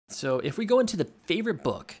So if we go into the favorite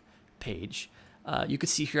book page, you can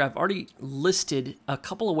see here I've already listed a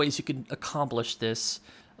couple of ways you can accomplish this.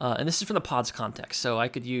 And this is from the pods context. So I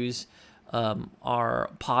could use our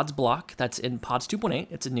pods block that's in pods 2.8.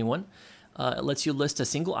 It's a new one. It lets you list a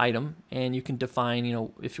single item, and you can define,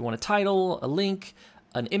 if you want a title, a link,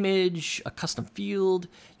 an image, a custom field.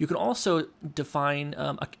 You can also define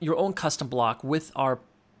your own custom block with our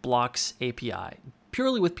blocks API,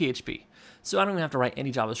 purely with PHP. So I don't even have to write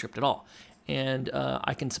any JavaScript at all. And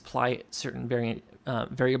I can supply certain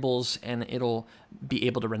variables, and it'll be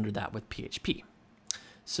able to render that with PHP.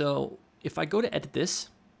 So if I go to edit this,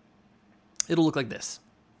 it'll look like this.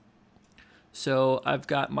 So I've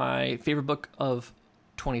got my favorite book of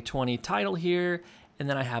 2020 title here, and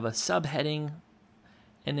then I have a subheading,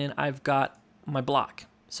 and then I've got my block.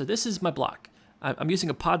 So this is my block. I'm using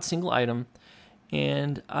a pod single item,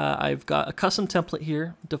 and I've got a custom template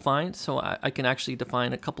here defined, so I can actually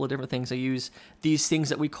define a couple of different things. I use these things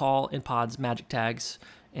that we call in pods magic tags,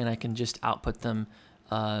 and I can just output them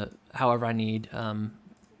however I need.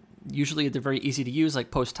 Usually they're very easy to use,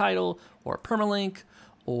 like post title or permalink,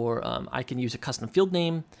 or I can use a custom field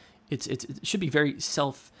name. It should be very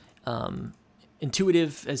self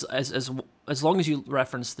intuitive as long as you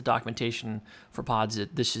reference the documentation for pods.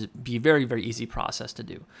 This should be a very, very easy process to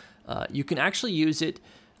do. You can actually use it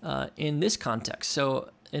in this context.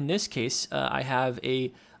 So in this case, I have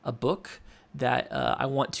a book that I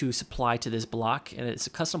want to supply to this block, and it's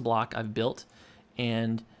a custom block I've built.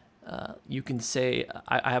 And you can say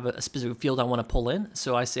I have a specific field I want to pull in.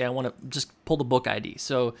 So I say I want to just pull the book ID.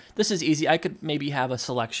 So this is easy. I could maybe have a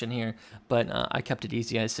selection here, but I kept it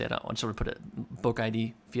easy. I said I just want to put a book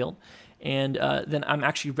ID field. And then I'm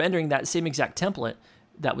actually rendering that same exact template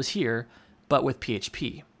that was here, but with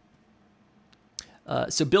PHP.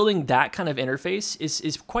 So building that kind of interface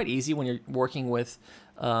is quite easy when you're working with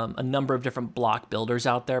a number of different block builders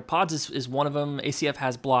out there. Pods is one of them. ACF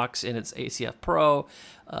has blocks, and it's ACF Pro,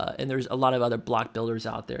 and there's a lot of other block builders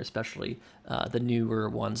out there, especially the newer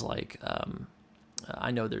ones like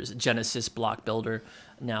I know there's a Genesis block builder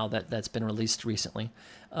now that's been released recently.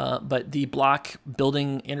 But the block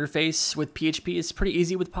building interface with PHP is pretty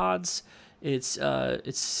easy with pods. It's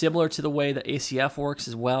similar to the way that ACF works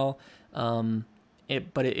as well.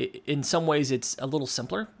 But in some ways it's a little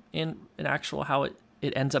simpler in actual how it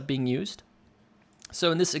ends up being used.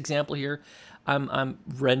 So in this example here, I'm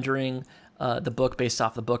rendering the book based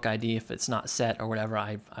off the book ID. If it's not set or whatever,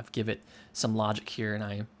 I've give it some logic here,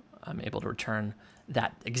 and I'm able to return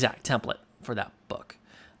that exact template for that book.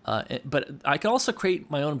 But I can also create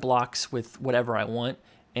my own blocks with whatever I want,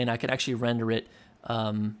 and I can actually render it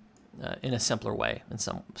in a simpler way in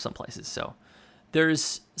some places. So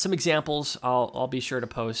there's some examples I'll be sure to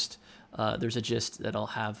post. There's a gist that'll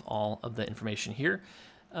have all of the information here.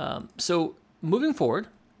 So moving forward,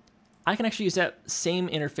 I can actually use that same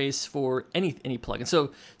interface for any plugin.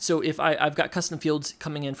 So if I've got custom fields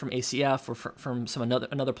coming in from ACF or from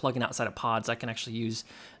another plugin outside of pods, I can actually use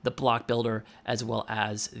the block builder as well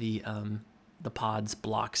as the pods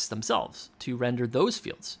blocks themselves to render those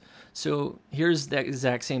fields. So here's the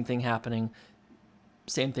exact same thing happening.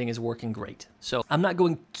 Same thing is working great. So I'm not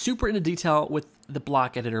going super into detail with the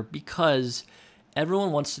block editor because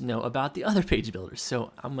everyone wants to know about the other page builders.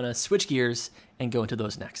 So I'm going to switch gears and go into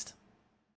those next.